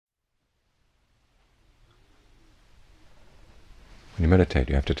When you meditate,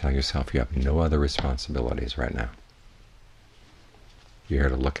 you have to tell yourself you have no other responsibilities right now. You're here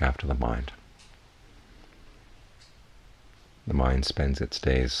to look after the mind. The mind spends its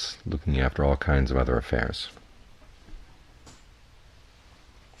days looking after all kinds of other affairs.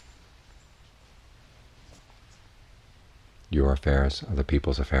 Your affairs, other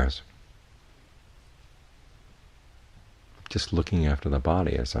people's affairs. Just looking after the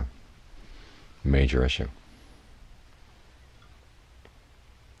body is a major issue.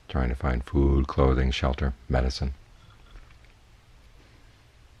 Trying to find food, clothing, shelter, medicine.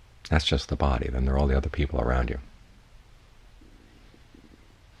 That's just the body. Then there are all the other people around you.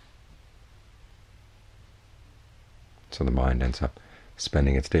 So the mind ends up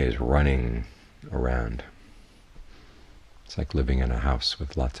spending its days running around. It's like living in a house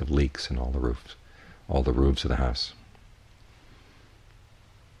with lots of leaks in all the roofs of the house.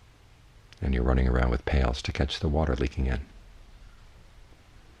 And you're running around with pails to catch the water leaking in.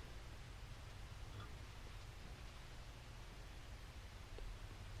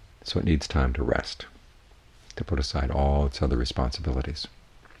 So it needs time to rest, to put aside all its other responsibilities,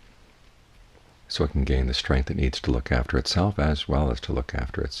 so it can gain the strength it needs to look after itself as well as to look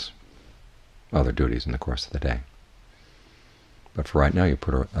after its other duties in the course of the day. But for right now, you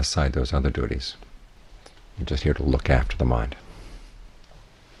put aside those other duties. You're just here to look after the mind.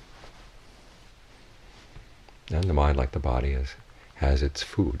 And the mind, like the body, has its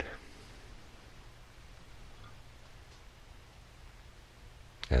food.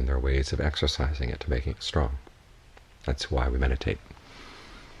 And there are ways of exercising it to making it strong. That's why we meditate.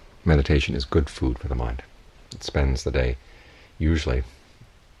 Meditation is good food for the mind. It spends the day usually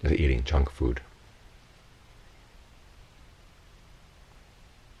eating junk food.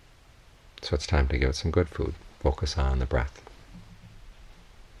 So it's time to give it some good food. Focus on the breath.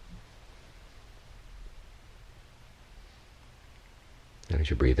 And as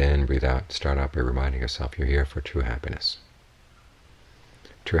you breathe in, breathe out, start out by reminding yourself you're here for true happiness.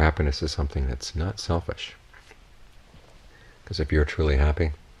 True happiness is something that's not selfish. Because if you're truly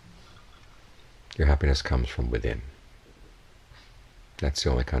happy, your happiness comes from within. That's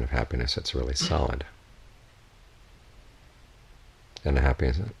the only kind of happiness that's really solid. And the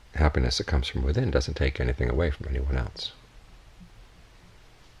happiness that comes from within doesn't take anything away from anyone else.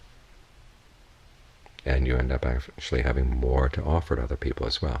 And you end up actually having more to offer to other people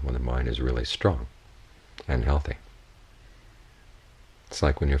as well, when the mind is really strong and healthy. It's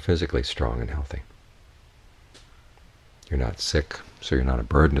like when you're physically strong and healthy. You're not sick, so you're not a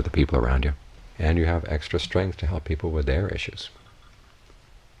burden to the people around you, and you have extra strength to help people with their issues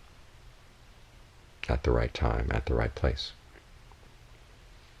at the right time, at the right place.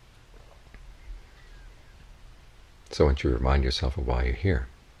 So once you remind yourself of why you're here,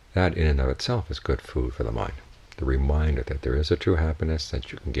 that in and of itself is good food for the mind. The reminder that there is a true happiness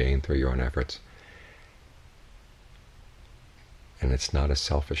that you can gain through your own efforts, and it's not a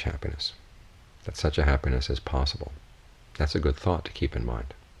selfish happiness, that such a happiness is possible. That's a good thought to keep in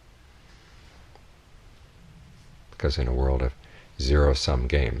mind. Because in a world of zero-sum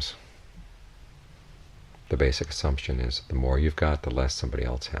games, the basic assumption is the more you've got, the less somebody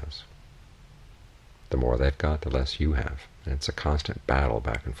else has. The more they've got, the less you have. And it's a constant battle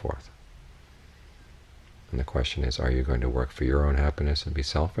back and forth. And the question is, are you going to work for your own happiness and be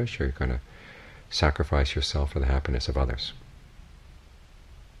selfish, or are you going to sacrifice yourself for the happiness of others?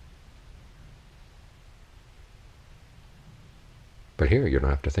 But here you don't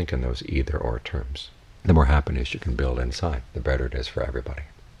have to think in those either-or terms. The more happiness you can build inside, the better it is for everybody.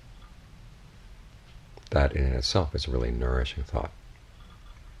 That in itself is a really nourishing thought.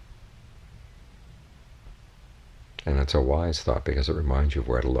 And it's a wise thought because it reminds you of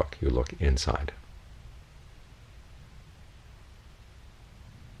where to look. You look inside.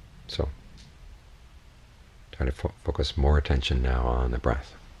 So try to focus more attention now on the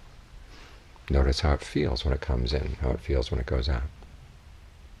breath. Notice how it feels when it comes in, how it feels when it goes out.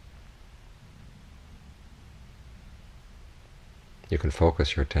 You can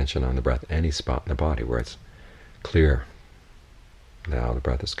focus your attention on the breath any spot in the body where it's clear. Now the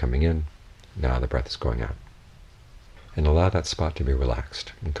breath is coming in, now the breath is going out. And allow that spot to be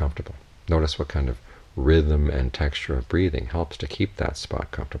relaxed and comfortable. Notice what kind of rhythm and texture of breathing helps to keep that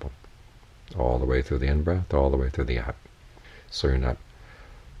spot comfortable. All the way through the in-breath, all the way through the out. So you're not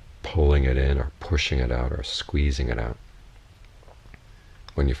pulling it in or pushing it out or squeezing it out.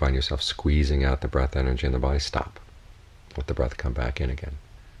 When you find yourself squeezing out the breath energy in the body, stop. Let the breath come back in again.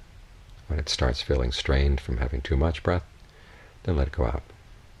 When it starts feeling strained from having too much breath, then let it go out.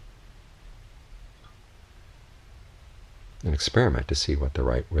 And experiment to see what the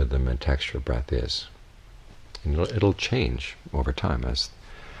right rhythm and texture of breath is. And it'll change over time as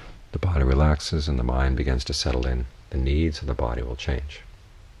the body relaxes and the mind begins to settle in. The needs of the body will change.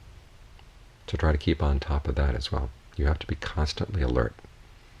 So try to keep on top of that as well. You have to be constantly alert.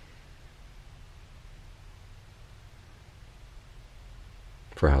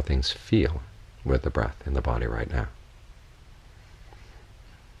 For how things feel with the breath in the body right now.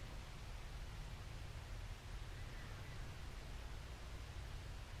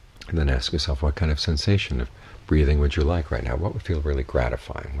 And then ask yourself, what kind of sensation of breathing would you like right now? What would feel really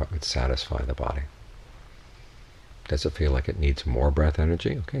gratifying? What would satisfy the body? Does it feel like it needs more breath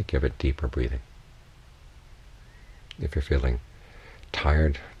energy? Okay, give it deeper breathing. If you're feeling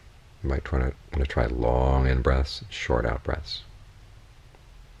tired, you might want to try long in-breaths, short out-breaths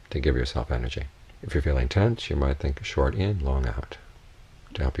to give yourself energy. If you're feeling tense, you might think short in, long out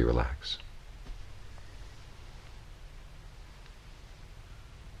to help you relax.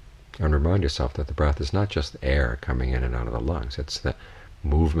 And remind yourself that the breath is not just air coming in and out of the lungs. It's the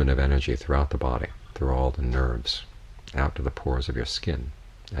movement of energy throughout the body, through all the nerves, out to the pores of your skin,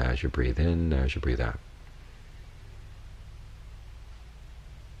 as you breathe in, as you breathe out.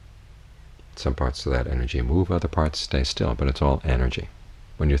 Some parts of that energy move, other parts stay still, but it's all energy.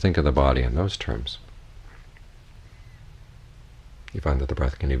 When you think of the body in those terms, you find that the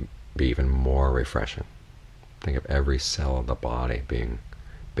breath can be even more refreshing. Think of every cell of the body being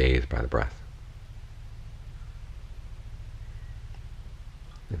bathed by the breath.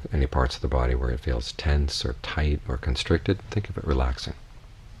 If any parts of the body where it feels tense or tight or constricted, think of it relaxing.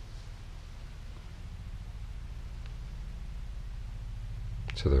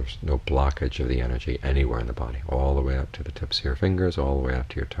 So there's no blockage of the energy anywhere in the body, all the way up to the tips of your fingers, all the way up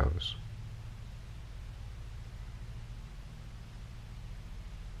to your toes.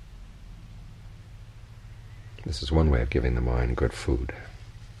 This is one way of giving the mind good food.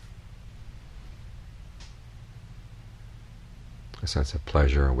 A sense of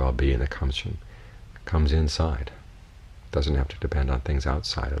pleasure or well-being that comes inside. It doesn't have to depend on things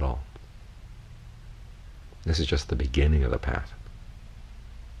outside at all. This is just the beginning of the path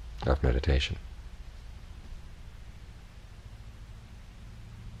of meditation.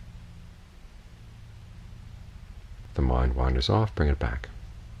 If the mind wanders off, bring it back.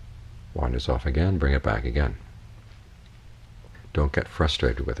 Wanders off again, bring it back again. Don't get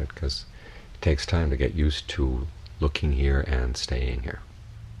frustrated with it, because it takes time to get used to looking here and staying here.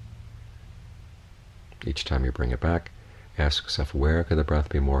 Each time you bring it back, ask yourself, where could the breath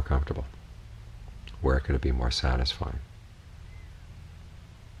be more comfortable? Where could it be more satisfying?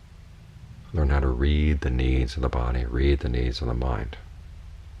 Learn how to read the needs of the body, read the needs of the mind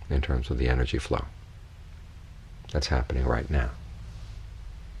in terms of the energy flow. That's happening right now.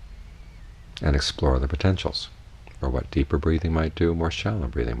 And explore the potentials for what deeper breathing might do, more shallow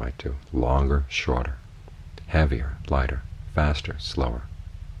breathing might do, longer, shorter, heavier, lighter, faster, slower.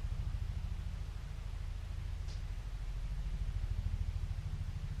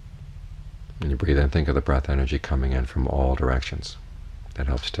 When you breathe in, think of the breath energy coming in from all directions. That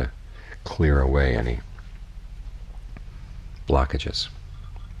helps to clear away any blockages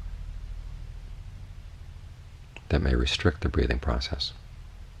that may restrict the breathing process.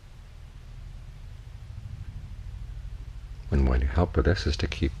 And one help with this is to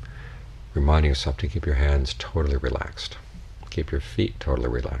keep reminding yourself to keep your hands totally relaxed, keep your feet totally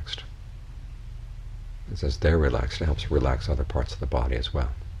relaxed. As they're relaxed, it helps relax other parts of the body as well.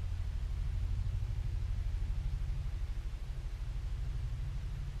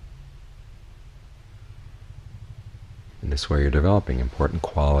 In this way, you're developing important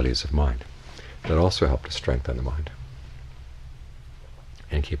qualities of mind that also help to strengthen the mind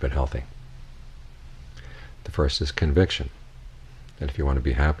and keep it healthy. The first is conviction, that if you want to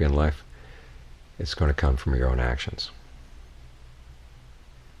be happy in life, it's going to come from your own actions.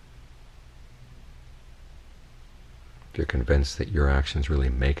 If you're convinced that your actions really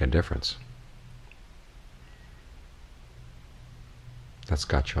make a difference, that's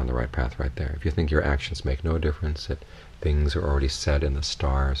got you on the right path right there. If you think your actions make no difference, that things are already set in the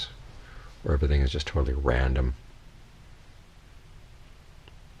stars, or everything is just totally random,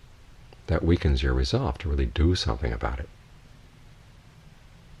 that weakens your resolve to really do something about it.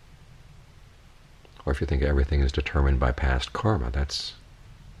 Or if you think everything is determined by past karma, that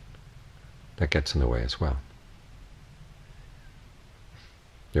gets in the way as well.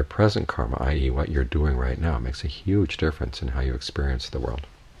 Your present karma, i.e. what you're doing right now, makes a huge difference in how you experience the world.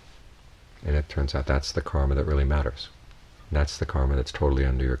 And it turns out that's the karma that really matters. And that's the karma that's totally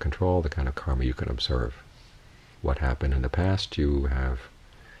under your control, the kind of karma you can observe. What happened in the past, you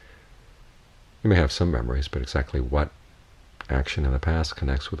may have some memories, but exactly what action in the past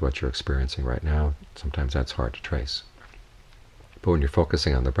connects with what you're experiencing right now. Sometimes that's hard to trace. But when you're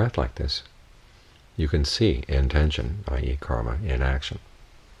focusing on the breath like this, you can see intention, i.e. karma, in action.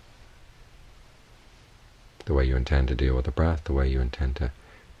 The way you intend to deal with the breath, the way you intend to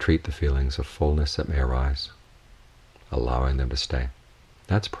treat the feelings of fullness that may arise, allowing them to stay.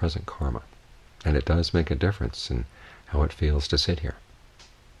 That's present karma. And it does make a difference in how it feels to sit here.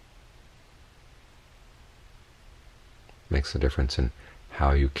 It makes a difference in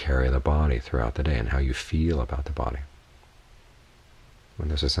how you carry the body throughout the day and how you feel about the body. When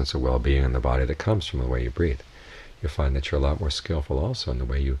there's a sense of well-being in the body that comes from the way you breathe, you'll find that you're a lot more skillful also in the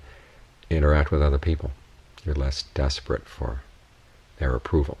way you interact with other people. You're less desperate for their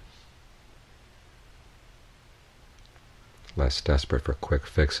approval, less desperate for quick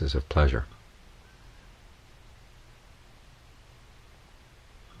fixes of pleasure.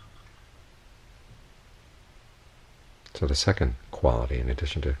 So the second quality, in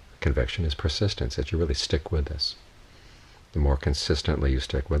addition to conviction, is persistence, that you really stick with this. The more consistently you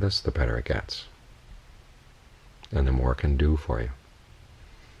stick with this, the better it gets, and the more it can do for you.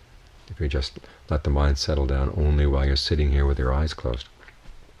 If you just let the mind settle down only while you're sitting here with your eyes closed,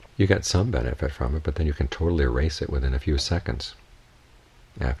 you get some benefit from it, but then you can totally erase it within a few seconds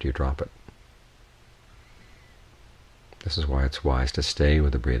after you drop it. This is why it's wise to stay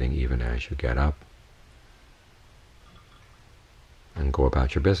with the breathing even as you get up and go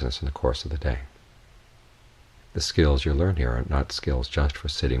about your business in the course of the day. The skills you learn here are not skills just for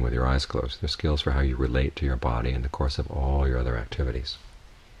sitting with your eyes closed. They're skills for how you relate to your body in the course of all your other activities.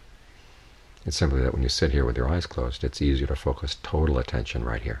 It's simply that when you sit here with your eyes closed, it's easier to focus total attention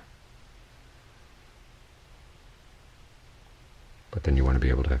right here. But then you want to be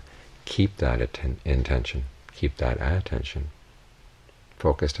able to keep that intention, keep that attention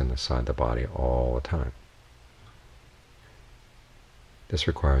focused inside the body all the time. This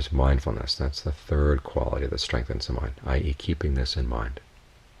requires mindfulness. That's the third quality that strengthens the mind, i.e. keeping this in mind.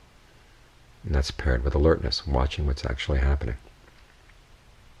 And that's paired with alertness, watching what's actually happening.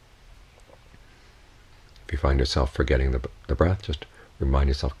 If you find yourself forgetting the breath, just remind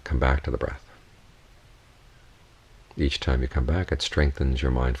yourself, come back to the breath. Each time you come back, it strengthens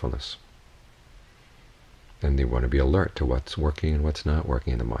your mindfulness. Then you want to be alert to what's working and what's not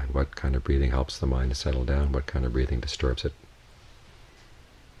working in the mind. What kind of breathing helps the mind to settle down? What kind of breathing disturbs it?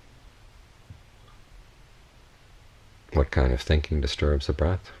 What kind of thinking disturbs the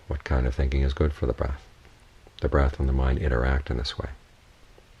breath? What kind of thinking is good for the breath? The breath and the mind interact in this way.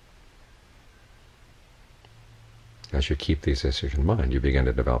 As you keep these issues in mind, you begin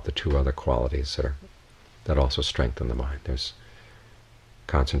to develop the two other qualities that also strengthen the mind. There's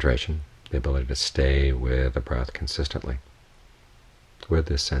concentration, the ability to stay with the breath consistently, with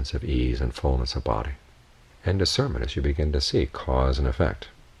this sense of ease and fullness of body. And discernment, as you begin to see cause and effect,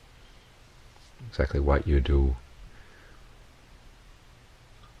 exactly what you do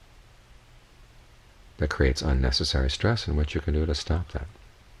that creates unnecessary stress and what you can do to stop that.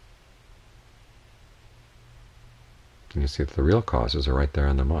 And you see that the real causes are right there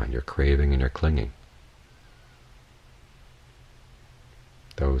in the mind. Your craving and your clinging.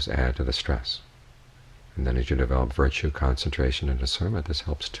 Those add to the stress. And then as you develop virtue, concentration, and discernment, this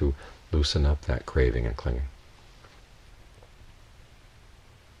helps to loosen up that craving and clinging.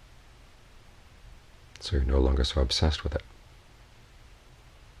 So you're no longer so obsessed with it.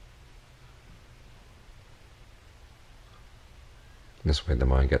 In this way the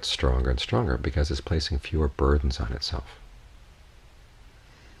mind gets stronger and stronger because it's placing fewer burdens on itself.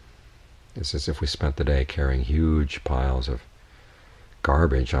 It's as if we spent the day carrying huge piles of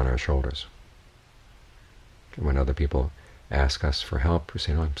garbage on our shoulders. And when other people ask us for help, we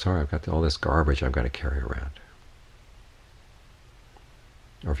say, "No, I'm sorry, I've got all this garbage I've got to carry around."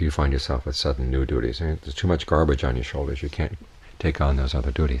 Or if you find yourself with sudden new duties, there's too much garbage on your shoulders, you can't take on those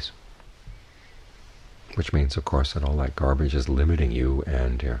other duties. Which means, of course, that all that garbage is limiting you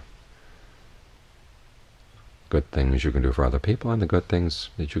and your good things you can do for other people and the good things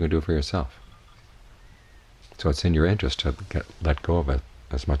that you can do for yourself. So it's in your interest to let go of it,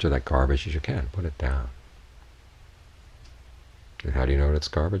 as much of that garbage as you can. Put it down. And how do you know it's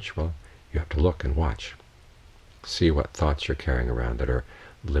garbage? Well, you have to look and watch. See what thoughts you're carrying around that are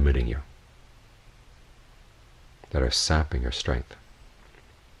limiting you, that are sapping your strength,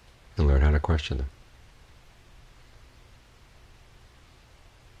 and learn how to question them.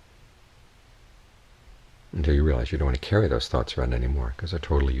 Until you realize you don't want to carry those thoughts around anymore because they're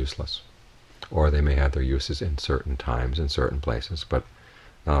totally useless. Or they may have their uses in certain times, in certain places, but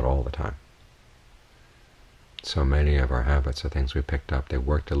not all the time. So many of our habits are things we picked up. They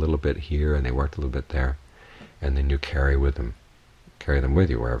worked a little bit here and they worked a little bit there, and then you carry with them Carry them with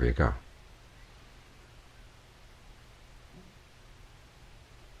you wherever you go.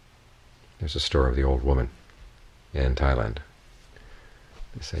 There's a story of the old woman in Thailand.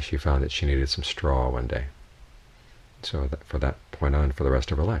 They say she found that she needed some straw one day. So that from that point on, for the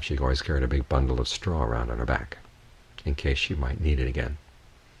rest of her life, she always carried a big bundle of straw around on her back, in case she might need it again.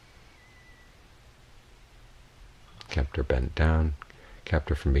 Kept her bent down, kept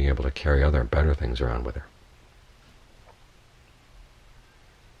her from being able to carry other better things around with her.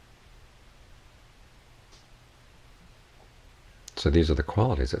 So these are the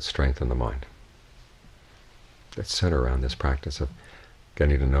qualities that strengthen the mind, that center around this practice of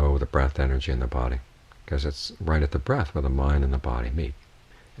getting to know the breath energy in the body, because it's right at the breath where the mind and the body meet.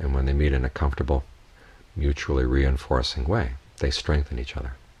 And when they meet in a comfortable, mutually reinforcing way, they strengthen each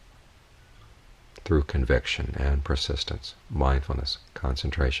other through conviction and persistence, mindfulness,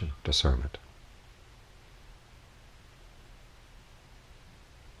 concentration, discernment.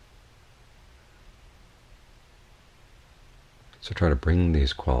 So try to bring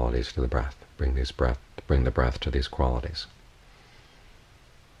these qualities to the breath. Bring the breath to these qualities.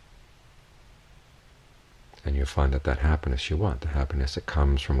 And you'll find that happiness you want, the happiness that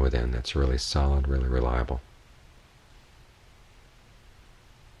comes from within, that's really solid, really reliable,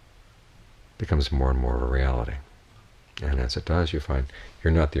 becomes more and more of a reality. And as it does, you find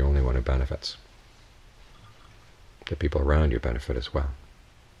you're not the only one who benefits. The people around you benefit as well.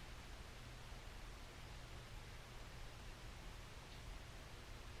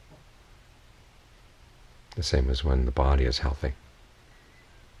 The same as when the body is healthy.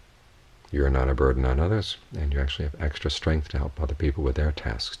 You're not a burden on others, and you actually have extra strength to help other people with their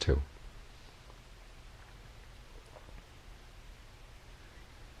tasks too.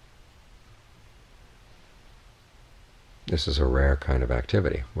 This is a rare kind of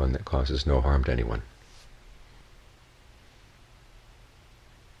activity, one that causes no harm to anyone.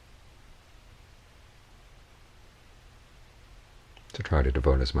 So try to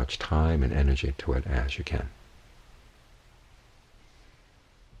devote as much time and energy to it as you can.